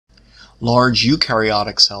Large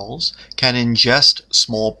eukaryotic cells can ingest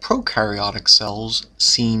small prokaryotic cells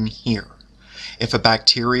seen here. If a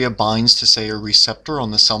bacteria binds to, say, a receptor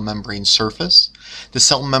on the cell membrane surface, the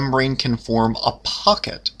cell membrane can form a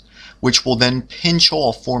pocket, which will then pinch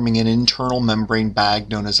off, forming an internal membrane bag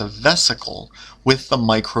known as a vesicle with the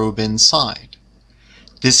microbe inside.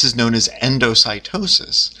 This is known as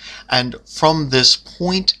endocytosis, and from this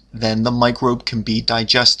point, then, the microbe can be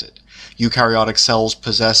digested. Eukaryotic cells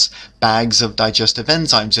possess bags of digestive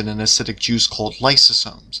enzymes in an acidic juice called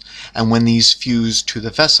lysosomes, and when these fuse to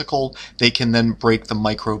the vesicle, they can then break the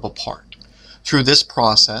microbe apart. Through this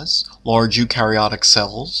process, large eukaryotic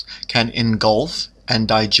cells can engulf and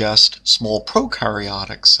digest small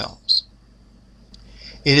prokaryotic cells.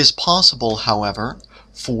 It is possible, however,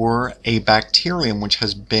 for a bacterium which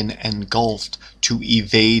has been engulfed to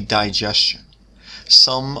evade digestion.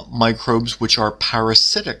 Some microbes which are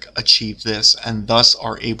parasitic achieve this and thus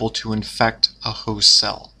are able to infect a host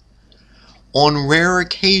cell. On rare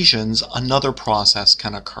occasions, another process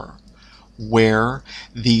can occur, where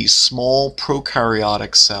the small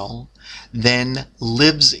prokaryotic cell then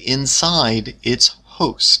lives inside its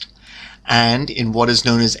host. And in what is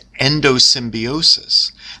known as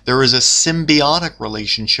endosymbiosis, there is a symbiotic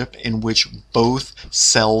relationship in which both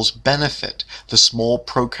cells benefit, the small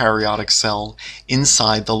prokaryotic cell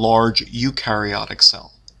inside the large eukaryotic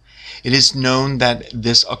cell. It is known that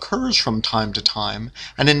this occurs from time to time,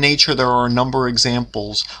 and in nature there are a number of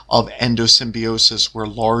examples of endosymbiosis where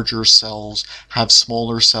larger cells have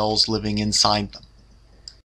smaller cells living inside them.